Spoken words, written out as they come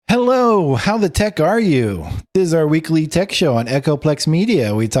Hello, how the tech are you? This is our weekly tech show on Echoplex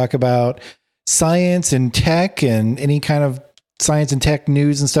Media. We talk about science and tech and any kind of science and tech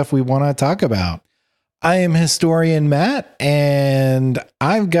news and stuff we want to talk about. I am historian Matt, and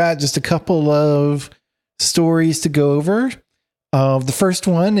I've got just a couple of stories to go over. The first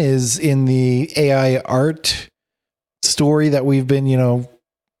one is in the AI art story that we've been,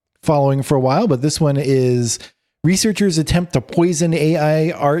 following for a while, but this one is researchers attempt to poison AI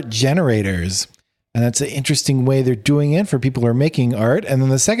art generators. And that's an interesting way they're doing it for people who are making art. And then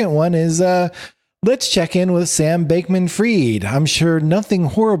the second one is let's check in with Sam Bankman-Fried. I'm sure nothing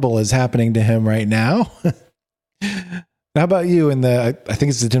horrible is happening to him right now. How about you I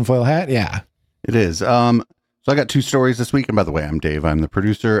think it's the tinfoil hat? Yeah. It is. So I got two stories this week. And by the way, I'm Dave. I'm the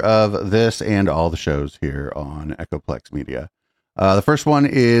producer of this and all the shows here on Echoplex Media. The first one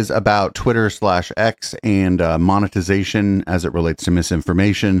is about Twitter/X and monetization as it relates to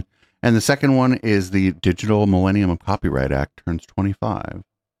misinformation. And the second one is the Digital Millennium of Copyright Act turns 25.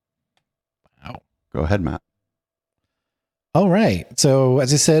 Wow. Go ahead, Matt. All right. So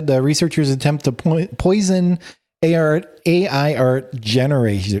as I said, researchers attempt to poison AI art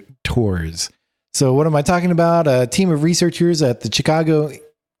generators. So what am I talking about? A team of researchers at the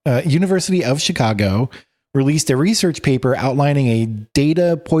University of Chicago released a research paper outlining a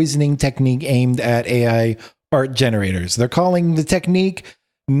data poisoning technique aimed at AI art generators. They're calling the technique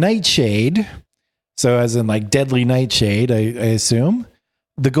nightshade. So as in like deadly nightshade, I assume.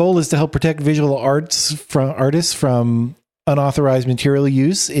 The goal is to help protect visual artists from unauthorized material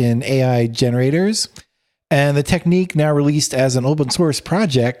use in AI generators. And the technique, now released as an open source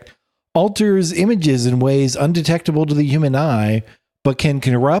project, alters images in ways undetectable to the human eye, but can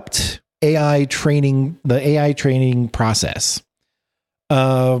corrupt the AI training process.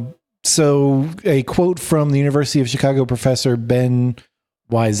 So a quote from the University of Chicago professor Ben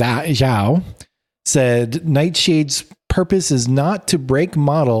Zhao said, Nightshade's purpose is not to break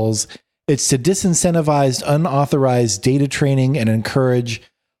models, it's to disincentivize unauthorized data training and encourage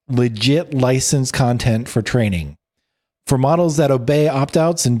legit licensed content for training. For models that obey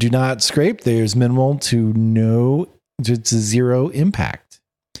opt-outs and do not scrape, there's minimal to zero impact.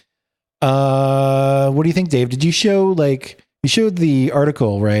 What do you think, Dave? Did you show you showed the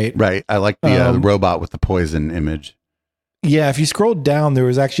article, right? Right. I like the robot with the poison image. Yeah. If you scrolled down, there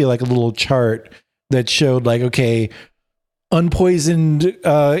was actually like a little chart that showed unpoisoned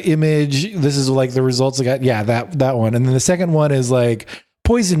image. This is like the results I got. Yeah, that one. And then the second one is like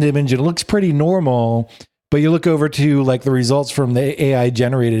poisoned image. It looks pretty normal, but you look over to like the results from the AI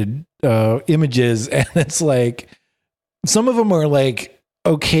generated images, and it's like some of them are like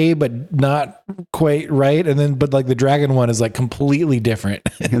okay, but not quite right. And then, but like the dragon one is like completely different.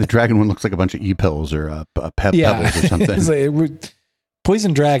 Yeah, the dragon one looks like a bunch of e-pills or pebbles or something. It's like,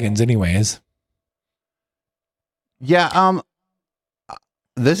 poison dragons anyways. Yeah.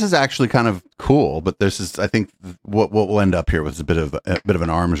 This is actually kind of cool, but I think what we'll end up here was a bit of an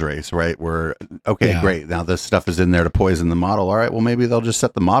arms race, right? Where, great. Now this stuff is in there to poison the model. All right. Well, maybe they'll just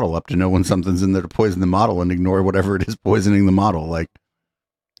set the model up to know when something's in there to poison the model and ignore whatever it is poisoning the model.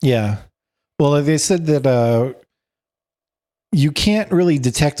 Yeah. Well, they said that you can't really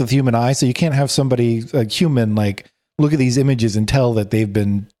detect with human eye, so you can't have somebody, a human, look at these images and tell that they've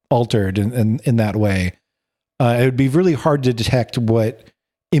been altered in that way. It would be really hard to detect what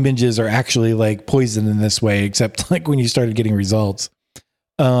images are actually poisoned in this way, except when you started getting results.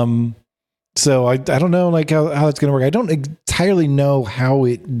 So I don't know how it's going to work. I don't entirely know how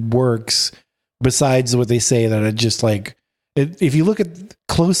it works besides what they say that it just if you look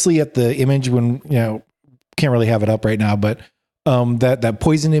closely at the image when, can't really have it up right now, but that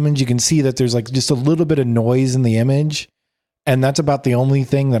poison image, you can see that there's just a little bit of noise in the image. And that's about the only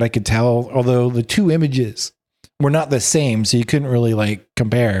thing that I could tell, although the two images were not the same. So you couldn't really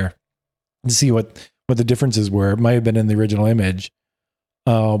compare and see what the differences were. It might have been in the original image.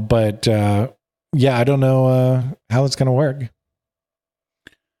 But I don't know how it's going to work.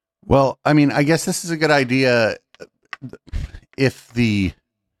 Well, I mean, I guess this is a good idea if the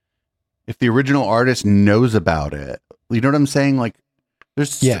original artist knows about it. You know what I'm saying?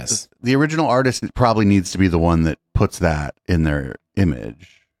 Yes, the original artist probably needs to be the one that puts that in their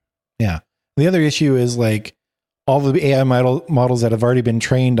image. Yeah. The other issue is all the AI models that have already been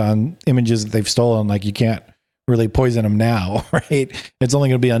trained on images that they've stolen, you can't really poison them now, right? It's only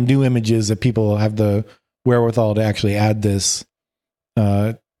going to be on new images that people have the wherewithal to actually add this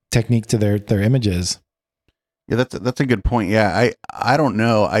technique to their images. Yeah, that's a good point. Yeah, I don't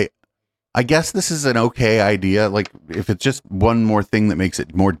know. I guess this is an okay idea. If it's just one more thing that makes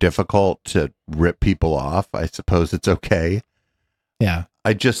it more difficult to rip people off, I suppose it's okay. Yeah.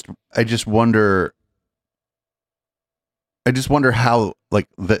 I just wonder how, like,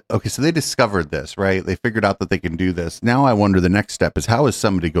 okay, so they discovered this, right? They figured out that they can do this. Now I wonder the next step is, how is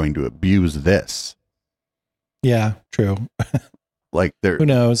somebody going to abuse this? Yeah, true. Like, who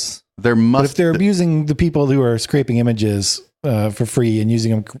knows? There But must, if they're abusing the people who are scraping images for free and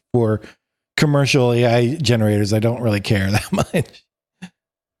using them for commercial AI generators, I don't really care that much.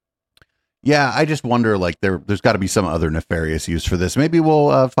 yeah, I just wonder, like, there's got to be some other nefarious use for this. Maybe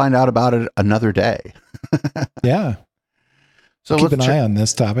we'll find out about it another day. Yeah. So keep an eye on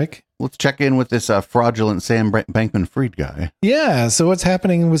this topic. Let's check in with this fraudulent Sam Bankman-Fried guy. Yeah. So what's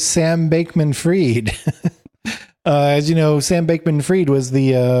happening with Sam Bankman-Fried? As you know, Sam Bankman-Fried was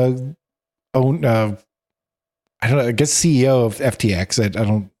the I don't know, I guess CEO of FTX. I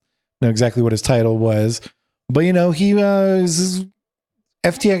don't know exactly what his title was, but you know, he was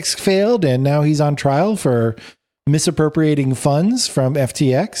FTX failed, and now he's on trial for misappropriating funds from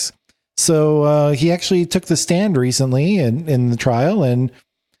FTX. So he actually took the stand recently in the trial. And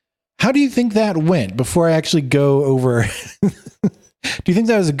how do you think that went? Before I actually go over, do you think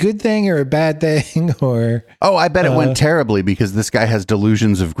that was a good thing or a bad thing? Or I bet it went terribly, because this guy has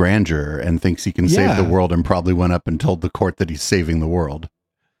delusions of grandeur and thinks he can save the world, and probably went up and told the court that he's saving the world.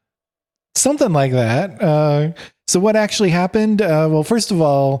 Something like that. So what actually happened? Well, first of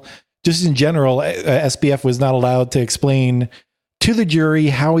all, just in general, SBF was not allowed to explain to the jury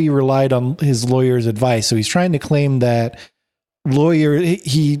how he relied on his lawyer's advice. So he's trying to claim that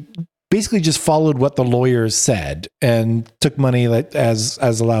he basically just followed what the lawyers said and took money as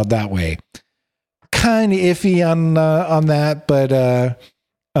allowed that way. Kind of iffy on that, but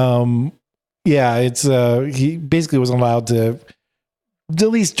yeah, it's he basically wasn't allowed to at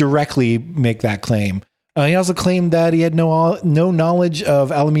least directly make that claim. He also claimed that he had no knowledge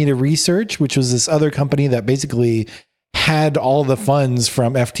of Alameda Research, which was this other company that basically had all the funds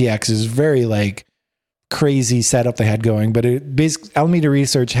from FTX. Is very like crazy setup they had going, but Alameda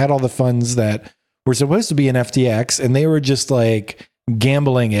Research had all the funds that were supposed to be in FTX, and they were just like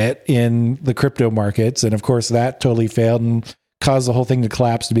gambling it in the crypto markets. And of course that totally failed and caused the whole thing to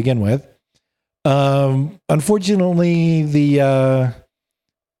collapse to begin with. Unfortunately, the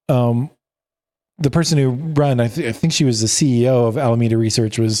person who ran, I think she was the CEO of Alameda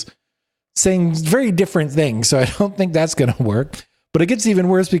Research, was saying very different things. So I don't think that's going to work. But it gets even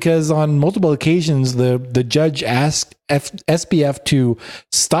worse, because on multiple occasions, the judge asked SBF to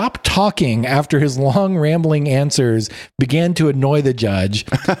stop talking after his long rambling answers began to annoy the judge.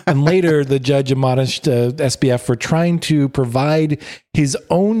 And later, the judge admonished SBF for trying to provide his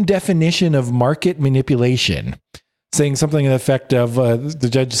own definition of market manipulation, saying something to the effect of, the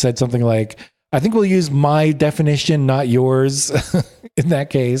judge said something like, I think we'll use my definition, not yours, in that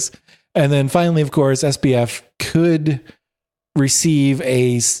case. And then finally, of course, SBF could receive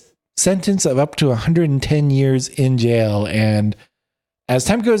a sentence of up to 110 years in jail. And as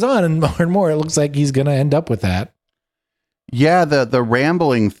time goes on and more, it looks like he's going to end up with that. Yeah, the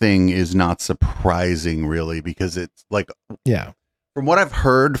rambling thing is not surprising, really, because it's like, yeah, from what I've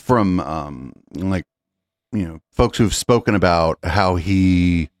heard from folks who've spoken about how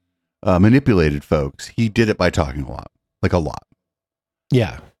he manipulated folks, he did it by talking a lot.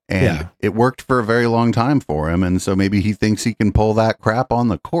 Yeah. And it worked for a very long time for him. And so maybe he thinks he can pull that crap on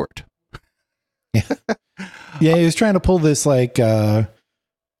the court. Yeah. Yeah. He was trying to pull this like, weird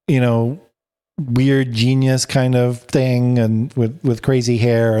genius kind of thing, and with crazy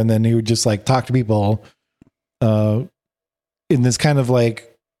hair. And then he would just like talk to people in this kind of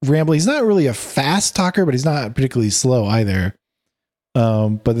like ramble. He's not really a fast talker, but he's not particularly slow either.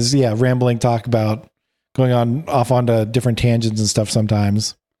 But this, rambling talk about going off onto different tangents and stuff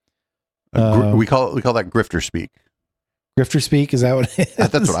sometimes. We call that grifter speak. Grifter speak, is that what it is?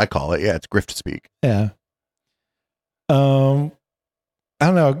 That's what I call it. Yeah, it's grift speak. Yeah. I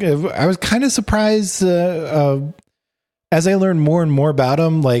don't know. I was kind of surprised as I learned more and more about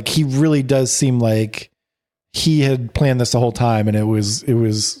him. Like, he really does seem like he had planned this the whole time, and it was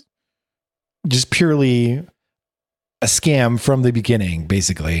just purely a scam from the beginning,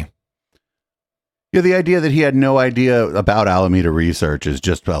 basically. Yeah, the idea that he had no idea about Alameda Research is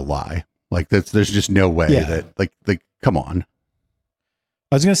just a lie. Like, there's just no way that, like, come on.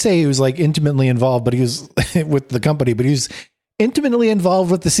 I was going to say he was like intimately involved, but he was with the company, but he was intimately involved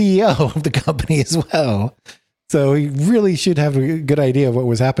with the CEO of the company as well. So he really should have a good idea of what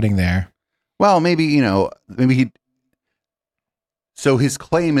was happening there. Well, maybe he. So his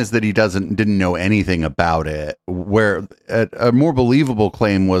claim is that he didn't know anything about it, where a more believable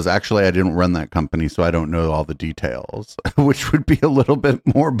claim was, actually, I didn't run that company, so I don't know all the details, which would be a little bit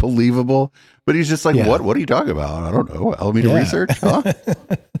more believable. But he's just like, what are you talking about? I don't know. Alameda Research? Huh?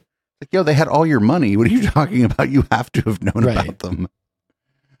 Like, yo, they had all your money. What are you talking about? You have to have known about them.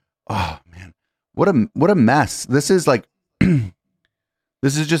 Oh man, what a mess. This is like,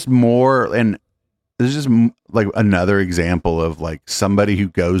 this is just more, and this is just like another example of like somebody who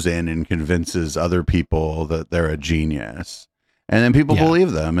goes in and convinces other people that they're a genius, and then people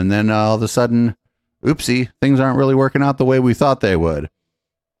believe them, and then all of a sudden, oopsie, things aren't really working out the way we thought they would.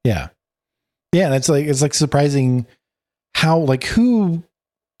 Yeah, and it's like surprising how, like, who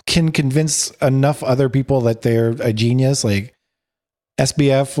can convince enough other people that they're a genius. Like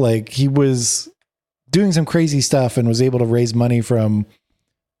SBF, like, he was doing some crazy stuff and was able to raise money from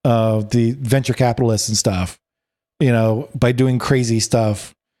the venture capitalists and stuff, by doing crazy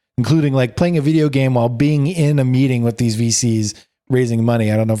stuff, including like playing a video game while being in a meeting with these VCs raising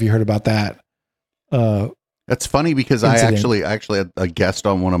money. I don't know if you heard about that. That's funny because incident. I actually had a guest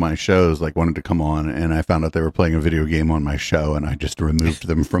on one of my shows, like, wanted to come on, and I found out they were playing a video game on my show, and I just removed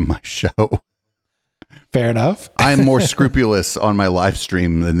them from my show. Fair enough. I'm more scrupulous on my live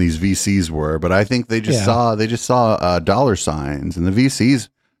stream than these VCs were, but I think they just saw dollar signs, and the VCs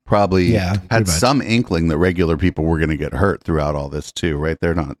probably had some inkling that regular people were going to get hurt throughout all this too, right?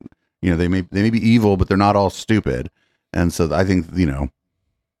 They're not, they may be evil, but they're not all stupid, and so I think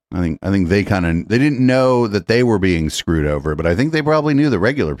I think they didn't know that they were being screwed over, but I think they probably knew that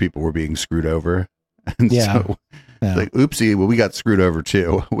regular people were being screwed over, and so like, oopsie, well, we got screwed over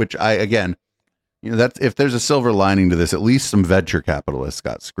too. Which that's, if there's a silver lining to this, at least some venture capitalists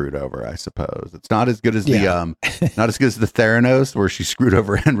got screwed over, I suppose. It's not as good as the not as good as the Theranos, where she screwed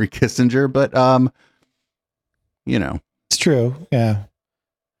over Henry Kissinger, but it's true. Yeah.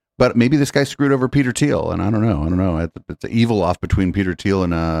 But maybe this guy screwed over Peter Thiel, and I don't know. It's an evil off between Peter Thiel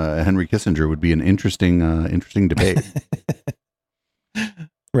and Henry Kissinger would be an interesting debate.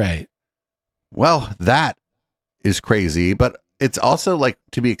 Right. Well, that is crazy, but it's also like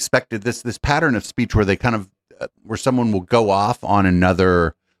to be expected. This pattern of speech where they kind of where someone will go off on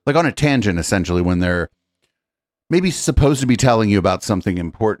another, like on a tangent, essentially, when they're maybe supposed to be telling you about something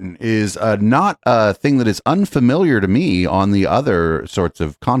important, is not a thing that is unfamiliar to me on the other sorts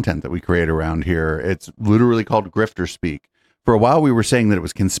of content that we create around here. It's literally called grifter speak. For a while, we were saying that it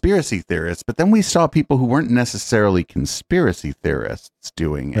was conspiracy theorists, but then we saw people who weren't necessarily conspiracy theorists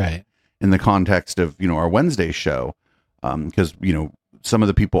doing it in the context of, our Wednesday show. Because, some of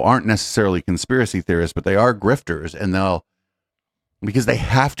the people aren't necessarily conspiracy theorists, but they are grifters, and because they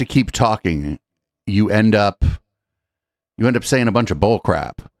have to keep talking, you end up saying a bunch of bull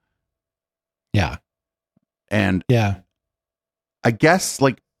crap. Yeah. And I guess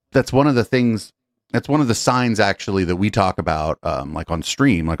like that's one of the signs actually that we talk about, like on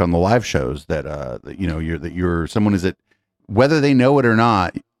stream, like on the live shows, that you're someone is it, whether they know it or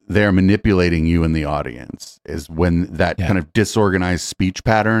not, they're manipulating you in the audience, is when that kind of disorganized speech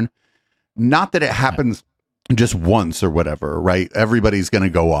pattern, not that it happens just once or whatever, right? Everybody's going to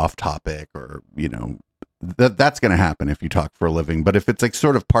go off topic, or, that's going to happen if you talk for a living. But if it's like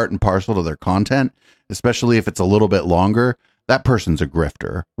sort of part and parcel to their content, especially if it's a little bit longer, that person's a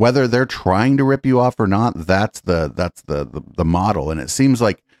grifter. Whether they're trying to rip you off or not, that's the model. And it seems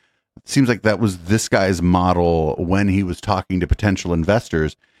like that was this guy's model when he was talking to potential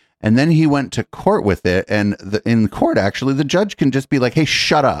investors. And then he went to court with it. And in court, actually, the judge can just be like, hey,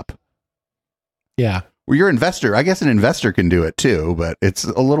 shut up. Yeah. Well, you're an investor. I guess an investor can do it too, but it's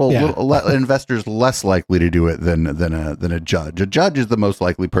a little investor's less likely to do it than a judge. A judge is the most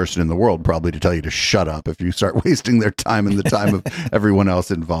likely person in the world probably to tell you to shut up if you start wasting their time and the time of everyone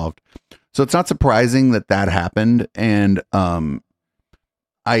else involved. So it's not surprising that happened. And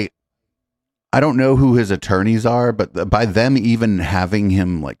I don't know who his attorneys are, but by them even having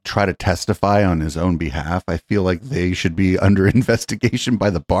him like try to testify on his own behalf, I feel like they should be under investigation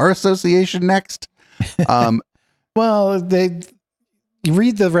by the Bar Association next. Well, they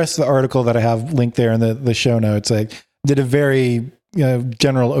read the rest of the article that I have linked there in the show notes. I did a very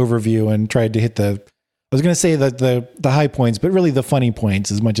general overview and tried to hit I was going to say the high points, but really the funny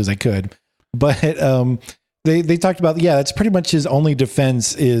points as much as I could. But they talked about, that's pretty much his only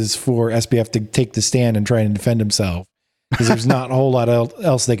defense is for SBF to take the stand and try and defend himself, because there's not a whole lot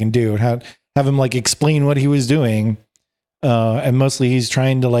else they can do. Have him like explain what he was doing, and mostly he's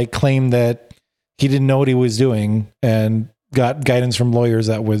trying to like claim that he didn't know what he was doing and got guidance from lawyers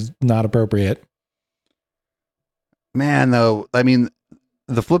that was not appropriate. Man, though, I mean,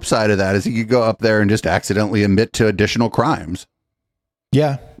 the flip side of that is he could go up there and just accidentally admit to additional crimes.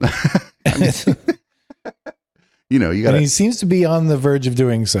 Yeah. You know, you got. He seems to be on the verge of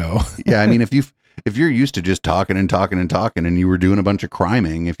doing so. Yeah, I mean, if you're used to just talking and talking and talking, and you were doing a bunch of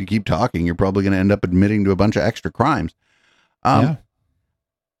criming, if you keep talking, you're probably going to end up admitting to a bunch of extra crimes. Yeah.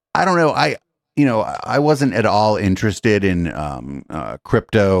 I don't know. I wasn't at all interested in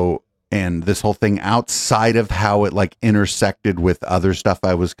crypto and this whole thing outside of how it like intersected with other stuff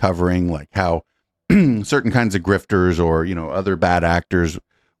I was covering, like how certain kinds of grifters or, you know, other bad actors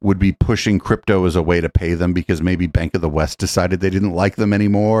would be pushing crypto as a way to pay them because maybe Bank of the West decided they didn't like them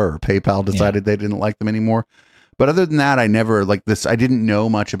anymore, or PayPal decided they didn't like them anymore. But other than that, I never like this. I didn't know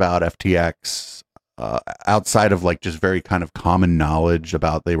much about FTX outside of like just very kind of common knowledge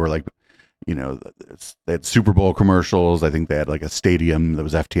about, they were like, you know, they had Super Bowl commercials. I think they had like a stadium that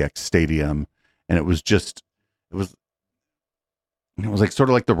was FTX Stadium. And it was like sort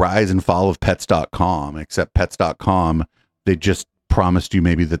of like the rise and fall of pets.com, except pets.com, they just promised you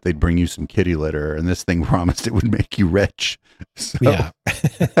maybe that they'd bring you some kitty litter, and this thing promised it would make you rich. So Yeah.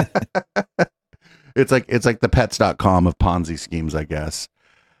 it's like the pets.com of Ponzi schemes, I guess.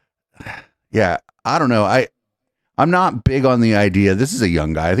 Yeah. I don't know. I'm not big on the idea. This is a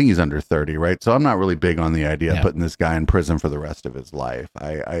young guy. I think he's under 30, right? So I'm not really big on the idea of putting this guy in prison for the rest of his life.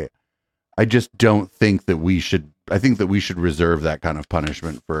 I just don't think that we should. I think that we should reserve that kind of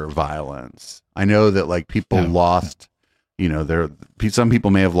punishment for violence. I know that like people lost, you know, some people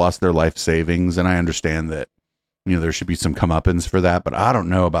may have lost their life savings, and I understand that, you know, there should be some comeuppance for that, but I don't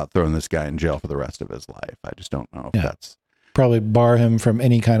know about throwing this guy in jail for the rest of his life. I just don't know if that's probably bar him from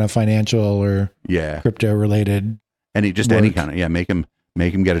any kind of financial or crypto related. Any kind of, make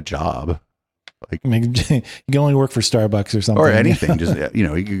him get a job. Like, you can only work for Starbucks or something, or anything. Just, you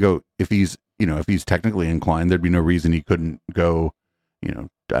know, he could go if he's technically inclined. There'd be no reason he couldn't go. You know,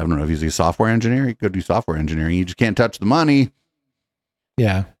 I don't know if he's a software engineer. He could do software engineering. He just can't touch the money.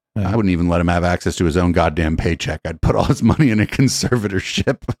 Yeah. I wouldn't even let him have access to his own goddamn paycheck. I'd put all his money in a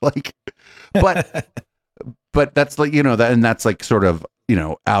conservatorship. Like, but that's like, you know, that's like sort of, you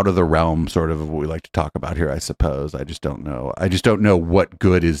know, out of the realm sort of what we like to talk about here, I suppose. I just don't know. I just don't know what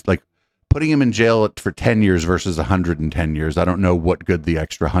good is like putting him in jail for 10 years versus 110 years. I don't know what good the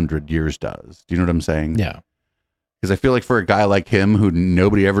extra 100 years does. Do you know what I'm saying? Yeah. Because I feel like for a guy like him who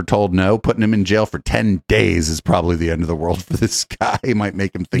nobody ever told no, putting him in jail for 10 days is probably the end of the world for this guy. It might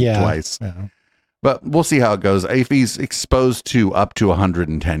make him think twice. Yeah. But we'll see how it goes. If he's exposed to up to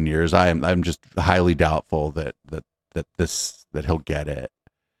 110 years, I'm just highly doubtful that he'll get it.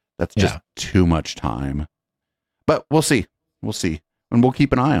 That's just too much time. But we'll see. We'll see. And we'll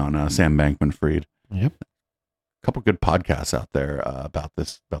keep an eye on Sam Bankman-Fried. Yep. A couple good podcasts out there about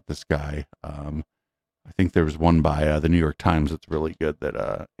this guy. I think there was one by the New York Times that's really good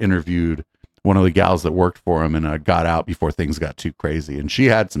that interviewed one of the gals that worked for him and got out before things got too crazy. And she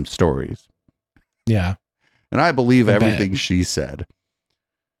had some stories. Yeah. And I believe everything she said.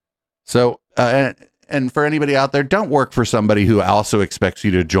 So, and for anybody out there, don't work for somebody who also expects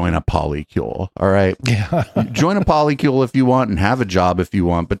you to join a polycule. All right. Yeah. Join a polycule if you want and have a job if you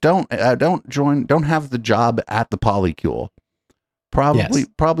want, but don't have the job at the polycule.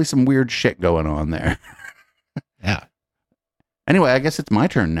 Probably some weird shit going on there. Yeah. Anyway, I guess it's my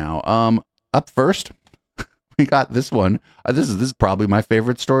turn now. Up first, we got this one. This is probably my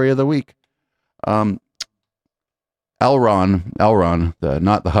favorite story of the week. Elron,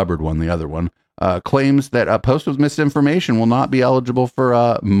 not the Hubbard one, the other one, claims that a post with misinformation will not be eligible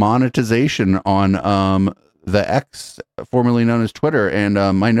for monetization on the X, formerly known as Twitter. And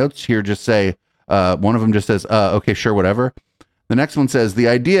my notes here just say, one of them just says, okay, sure, whatever. The next one says, the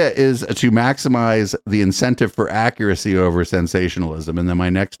idea is to maximize the incentive for accuracy over sensationalism. And then my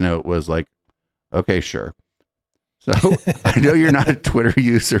next note was like, okay, sure. So I know you're not a Twitter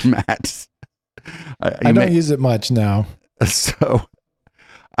user, Matt. I don't use it much now. So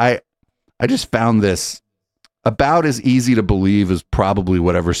I just found this about as easy to believe as probably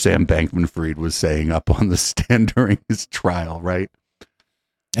whatever Sam Bankman-Fried was saying up on the stand during his trial, right?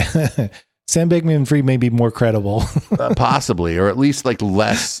 Sam Bankman-Fried may be more credible. Possibly, or at least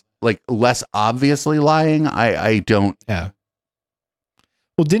less obviously lying. I don't. Yeah.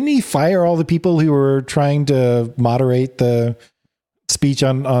 Well, didn't he fire all the people who were trying to moderate the speech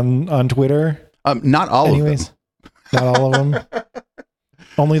on Twitter? Not all of them. Not all of them.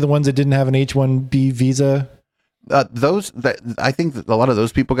 Only the ones that didn't have an H-1B visa. I think that a lot of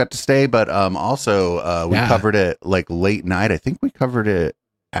those people got to stay, but also we covered it like late night. I think we covered it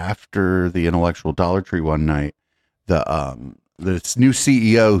after the Intellectual Dollar Tree one night. This new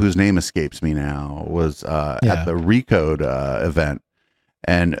CEO, whose name escapes me now, was at the Recode event,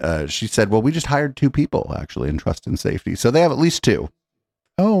 and she said, "Well, we just hired 2 people actually in trust and safety, so they have at least 2."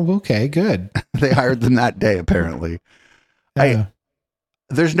 Oh, okay, good. They hired them that day, apparently. Yeah.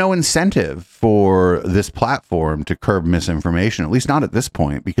 There's no incentive for this platform to curb misinformation, at least not at this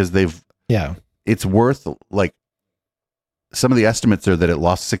point, because it's worth, like, some of the estimates are that it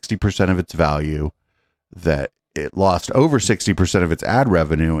lost 60% of its value, that it lost over 60% of its ad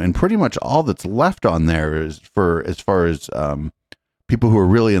revenue, and pretty much all that's left on there is for, as far as people who are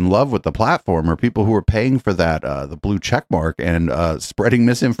really in love with the platform, or people who are paying for that, the blue check mark, and spreading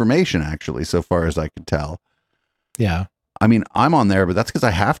misinformation, actually, so far as I can tell. Yeah. I mean, I'm on there, but that's because I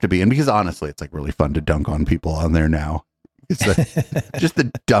have to be. And because honestly, it's like really fun to dunk on people on there now. It's just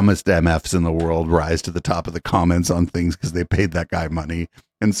the dumbest MFs in the world rise to the top of the comments on things because they paid that guy money.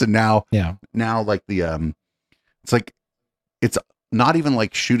 And so now like it's like, it's not even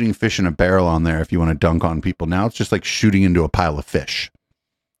like shooting fish in a barrel on there if you want to dunk on people. Now it's just like shooting into a pile of fish.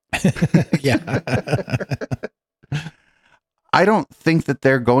 Yeah. I don't think that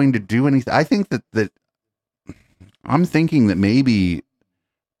they're going to do anything. I think that I'm thinking that maybe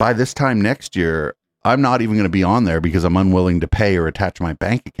by this time next year, I'm not even going to be on there because I'm unwilling to pay or attach my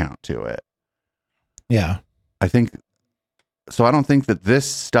bank account to it. Yeah. I think so. I don't think that this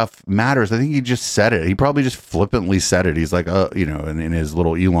stuff matters. I think he just said it. He probably just flippantly said it. He's like, oh, and in his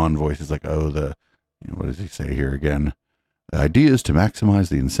little Elon voice, he's like, oh, what does he say here again? The idea is to maximize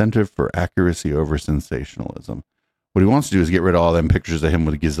the incentive for accuracy over sensationalism. What he wants to do is get rid of all them pictures of him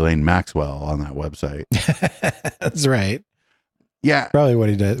with Ghislaine Maxwell on that website. That's right. Yeah. Probably what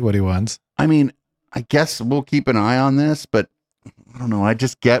he wants. I mean, I guess we'll keep an eye on this, but I don't know. I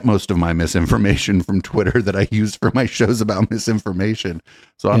just get most of my misinformation from Twitter that I use for my shows about misinformation.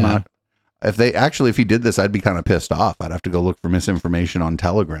 So I'm not, if he did this, I'd be kind of pissed off. I'd have to go look for misinformation on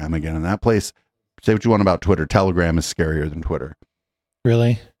Telegram again. And that place, say what you want about Twitter, Telegram is scarier than Twitter.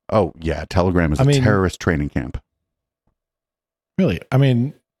 Really? Oh yeah. Telegram is a terrorist training camp. Really? I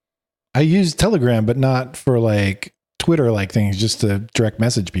mean, I use Telegram, but not for like Twitter like things, just to direct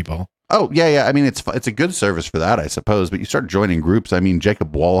message people. Oh yeah. I mean, it's a good service for that, I suppose. But you start joining groups. I mean,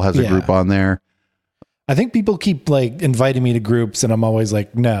 Jacob Wall has a group on there. I think people keep like inviting me to groups, and I'm always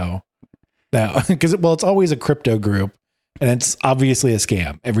like, no, because it's always a crypto group, and it's obviously a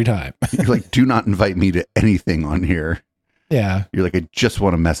scam every time. You're like, do not invite me to anything on here. Yeah, you're like, I just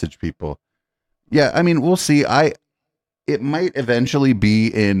want to message people. Yeah, I mean, we'll see. It might eventually be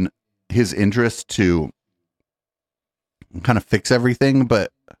in his interest to kind of fix everything,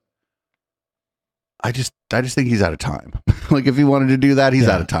 but I just think he's out of time. Like if he wanted to do that, he's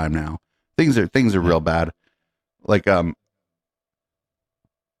out of time now. Things are real bad. Like the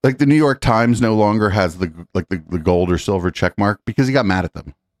New York Times no longer has the gold or silver check mark because he got mad at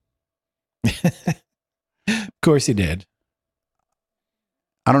them. Of course he did.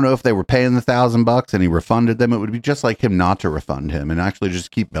 I don't know if they were paying the $1,000 and he refunded them. It would be just like him not to refund him and actually just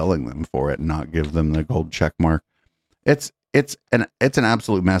keep billing them for it and not give them the gold check mark. It's an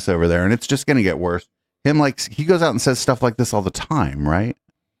absolute mess over there, and it's just going to get worse. He goes out and says stuff like this all the time, right?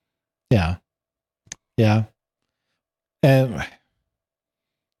 Yeah. Yeah. And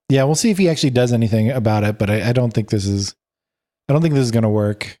yeah, we'll see if he actually does anything about it, but I don't think this is going to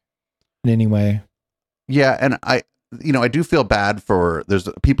work in any way. Yeah. And I do feel bad there's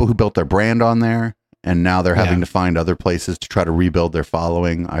people who built their brand on there, and now they're having to find other places to try to rebuild their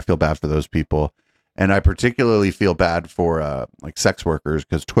following. I feel bad for those people. And I particularly feel bad for like sex workers,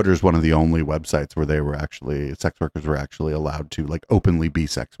 because Twitter is one of the only websites where sex workers were actually allowed to like openly be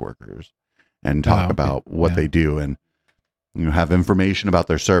sex workers and talk about what they do, and have information about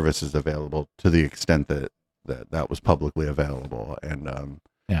their services available to the extent that was publicly available. And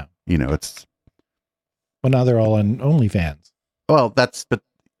it's, well, now they're all on OnlyFans. Well, but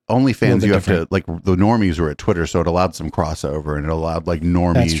OnlyFans, you have to, like, the normies were at Twitter, so it allowed some crossover, and it allowed like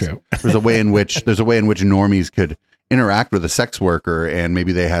normies. That's true. there's a way in which normies could interact with a sex worker, and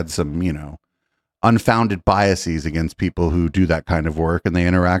maybe they had some, unfounded biases against people who do that kind of work, and they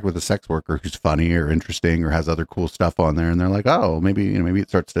interact with a sex worker who's funny or interesting or has other cool stuff on there, and they're like, oh, maybe it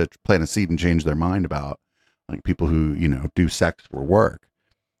starts to plant a seed and change their mind about like people who do sex for work.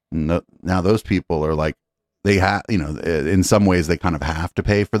 And now those people are like, they have, in some ways they kind of have to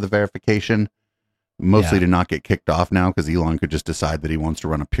pay for the verification, mostly to not get kicked off now, because Elon could just decide that he wants to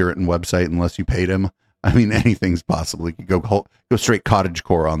run a Puritan website unless you paid him. I mean, anything's possible. He could go straight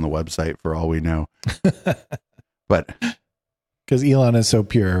cottagecore on the website for all we know. But because Elon is so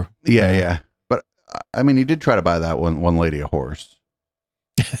pure. Yeah. But I mean, he did try to buy that one lady a horse.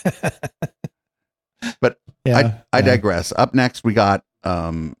 But I digress. Up next, we got,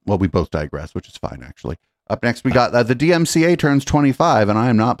 we both digress, which is fine, actually. Up next, we got the DMCA turns 25, and I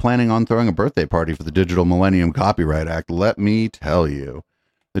am not planning on throwing a birthday party for the Digital Millennium Copyright Act. Let me tell you.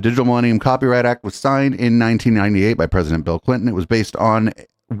 The Digital Millennium Copyright Act was signed in 1998 by President Bill Clinton. It was based on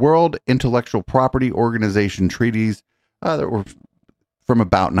World Intellectual Property Organization treaties that were from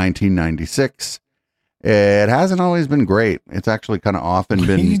about 1996. It hasn't always been great. It's actually kind of often been.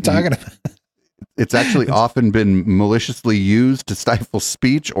 What are you talking about? It's actually often been maliciously used to stifle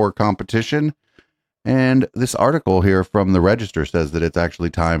speech or competition. And this article here from the Register says that it's actually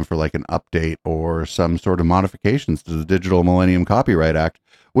time for like an update or some sort of modifications to the Digital Millennium Copyright Act,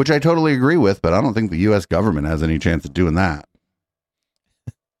 which I totally agree with, but I don't think the U.S. government has any chance of doing that.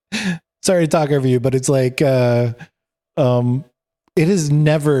 Sorry to talk over you, but it's like, it has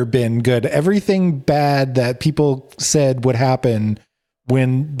never been good. Everything bad that people said would happen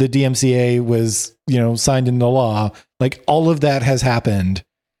when the DMCA was, signed into law, like all of that has happened.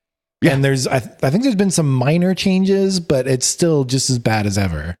 Yeah. And I think there's been some minor changes, but it's still just as bad as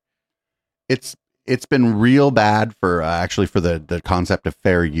ever. It's been real bad for actually for the concept of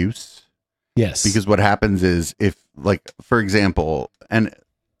fair use. Yes. Because what happens is if, like, for example, and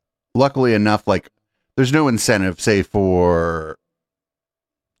luckily enough, like there's no incentive, say, for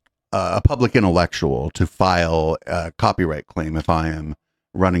a public intellectual to file a copyright claim if I am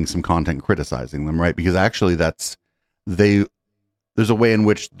running some content criticizing them, right? Because actually there's a way in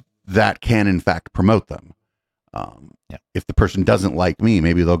which that can in fact promote them. If the person doesn't like me,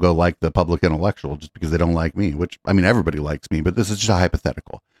 maybe they'll go like the public intellectual just because they don't like me, which, I mean, everybody likes me, but this is just a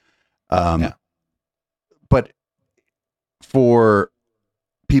hypothetical. But for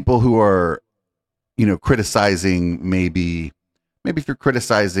people who are, criticizing maybe if you're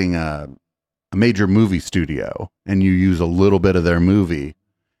criticizing a major movie studio and you use a little bit of their movie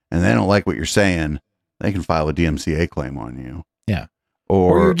and they don't like what you're saying, they can file a DMCA claim on you. Yeah.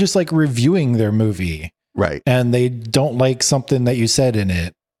 Or you're just like reviewing their movie. Right. And they don't like something that you said in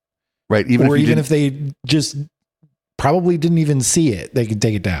it. Right. Even if they just probably didn't even see it, they could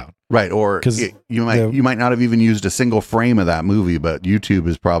take it down. Right. Or you might not have even used a single frame of that movie, but YouTube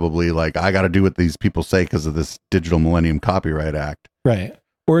is probably like, I got to do what these people say because of this Digital Millennium Copyright Act. Right.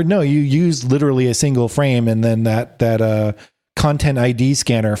 Or no, you use literally a single frame and then that content ID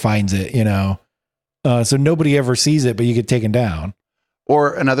scanner finds it, so nobody ever sees it, but you get taken down.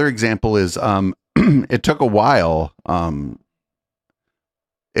 Or another example is, it took a while.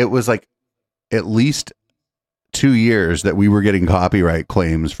 It was like at least 2 years that we were getting copyright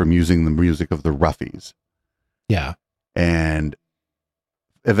claims from using the music of the Ruffies. Yeah. And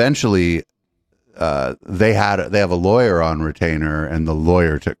eventually they have a lawyer on retainer and the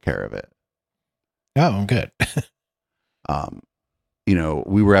lawyer took care of it. Oh, good.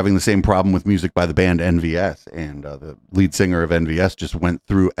 We were having the same problem with music by the band NVS, and the lead singer of NVS just went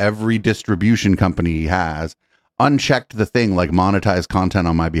through every distribution company he has, unchecked the thing like monetize content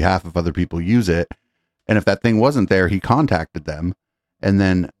on my behalf if other people use it. And if that thing wasn't there, he contacted them. And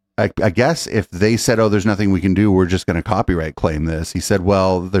then I guess if they said, oh, there's nothing we can do, we're just going to copyright claim this. He said,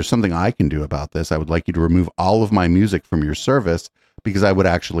 well, there's something I can do about this. I would like you to remove all of my music from your service because I would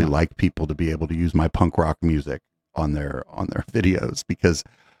actually like people to be able to use my punk rock music on their videos because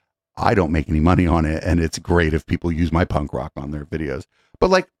I don't make any money on it. And it's great if people use my punk rock on their videos. But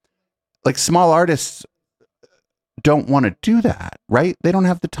like small artists don't want to do that, right? They don't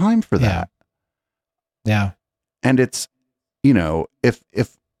have the time for that. Yeah. And it's,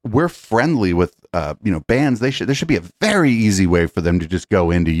 if we're friendly with, bands, there should be a very easy way for them to just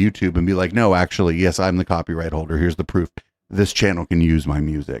go into YouTube and be like, no, actually, yes, I'm the copyright holder. Here's the proof. This channel can use my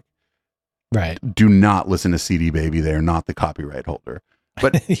music. Right. Do not listen to CD Baby. They're not the copyright holder.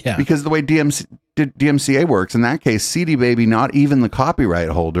 But because the way DMCA works, in that case, CD Baby, not even the copyright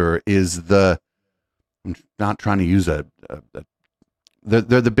holder, is I'm not trying to use they're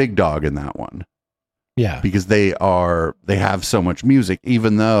the big dog in that one. Yeah. Because they have so much music,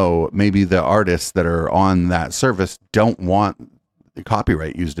 even though maybe the artists that are on that service don't want the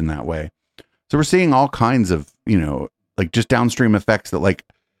copyright used in that way. So we're seeing all kinds of, like just downstream effects that like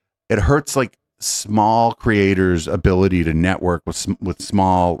it hurts like small creators' ability to network with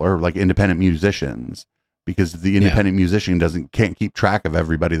small or like independent musicians because the independent musician can't keep track of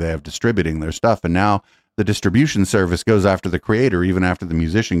everybody they have distributing their stuff. And now the distribution service goes after the creator, even after the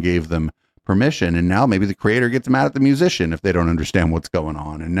musician gave them permission. And now maybe the creator gets mad at the musician if they don't understand what's going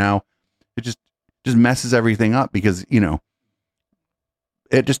on. And now it just messes everything up because,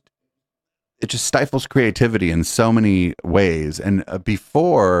 it just stifles creativity in so many ways. And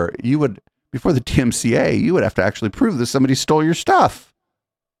before the DMCA, you would have to actually prove that somebody stole your stuff.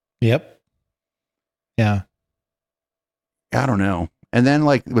 Yep. Yeah. I don't know. And then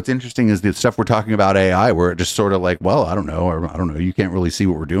like, what's interesting is the stuff we're talking about AI, where it just sort of like, well, I don't know. You can't really see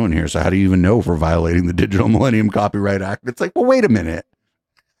what we're doing here. So how do you even know if we're violating the Digital Millennium Copyright Act? It's like, well, wait a minute.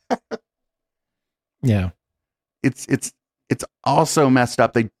 Yeah. It's also messed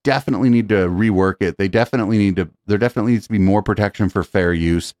up. They definitely need to rework it. There definitely needs to be more protection for fair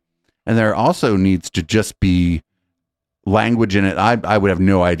use. And there also needs to just be language in it. I would have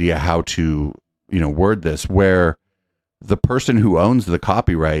no idea how to, word this, where the person who owns the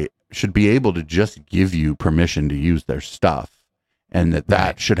copyright should be able to just give you permission to use their stuff, and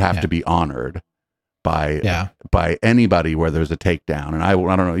that should have to be honored by anybody where there's a takedown. And I don't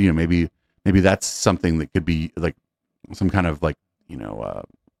know, maybe that's something that could be like some kind of like,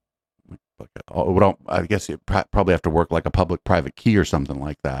 I guess you probably have to work like a public-private key or something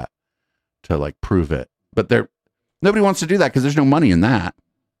like that to like prove it. But nobody wants to do that because there's no money in that.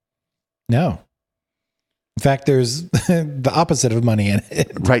 No. In fact, there's the opposite of money in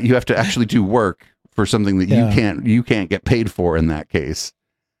it. Right. You have to actually do work for something that you can't get paid for in that case.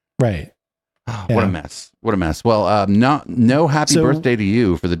 Right. Oh, what a mess. What a mess. Well, no happy birthday to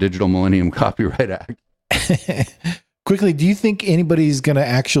you for the Digital Millennium Copyright Act. Quickly, do you think anybody's going to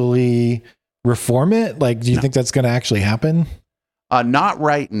actually reform it? Like, do you think that's going to actually happen? Not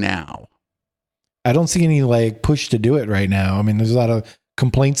right now. I don't see any like push to do it right now. I mean, there's a lot of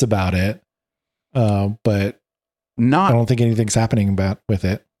complaints about it. But I don't think anything's happening with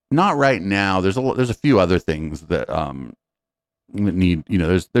it. Not right now. There's a few other things that need,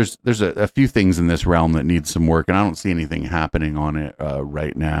 there's a few things in this realm that need some work, and I don't see anything happening on it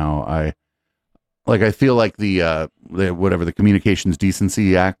right now. I feel like the Communications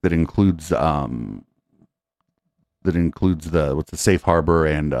Decency Act that includes the safe harbor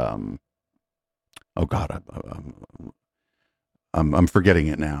and oh God, I'm forgetting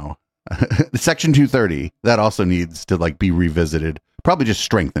it now. Section 230, that also needs to like be revisited, probably just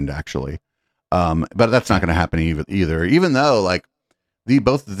strengthened actually. But that's not going to happen either, even though like the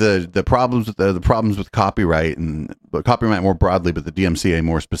problems with copyright and copyright more broadly, but the DMCA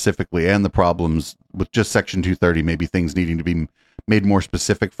more specifically, and the problems with just Section 230, maybe things needing to be made more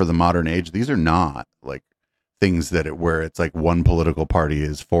specific for the modern age. These are not like things where it's like one political party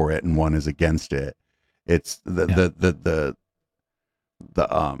is for it and one is against it. It's the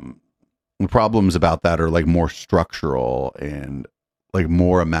problems about that are like more structural and like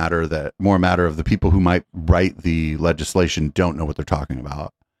more a matter of the people who might write the legislation don't know what they're talking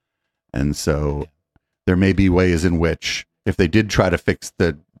about. And so there may be ways in which if they did try to fix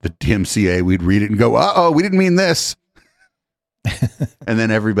the DMCA, we'd read it and go, "Uh-oh, we didn't mean this." And then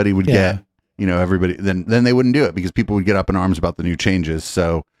everybody would get, then they wouldn't do it because people would get up in arms about the new changes.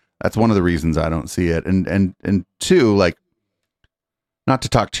 So that's one of the reasons I don't see it. And two, like, not to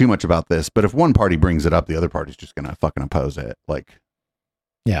talk too much about this, but if one party brings it up, the other party's just going to fucking oppose it. Like,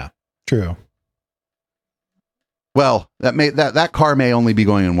 yeah, true. Well, that car may only be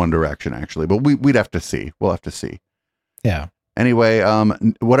going in one direction actually, but we'd have to see. We'll have to see. Yeah. Anyway,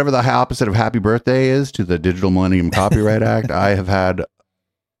 whatever the opposite of happy birthday is to the Digital Millennium Copyright Act, I have had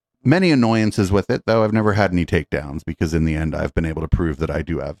many annoyances with it, though I've never had any takedowns because in the end I've been able to prove that I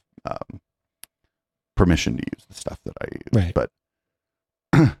do have permission to use the stuff that I use. Right. But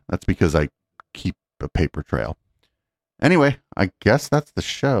that's because I keep a paper trail. Anyway, I guess that's the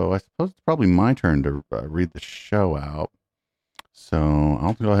show. I suppose it's probably my turn to read the show out. So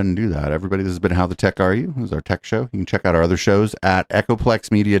I'll go ahead and do that. Everybody, this has been How the Tech Are You? This is our tech show. You can check out our other shows at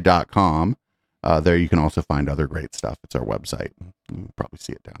echoplexmedia.com. There you can also find other great stuff. It's our website. You can probably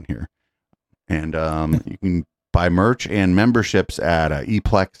see it down here. And you can buy merch and memberships at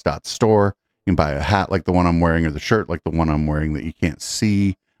eplex.store. You can buy a hat like the one I'm wearing or the shirt like the one I'm wearing that you can't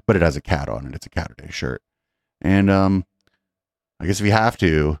see, but it has a cat on it. It's a Catterday shirt. And I guess if you have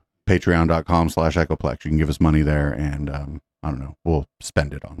to, patreon.com/echoplex. You can give us money there and I don't know, we'll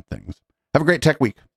spend it on things. Have a great tech week.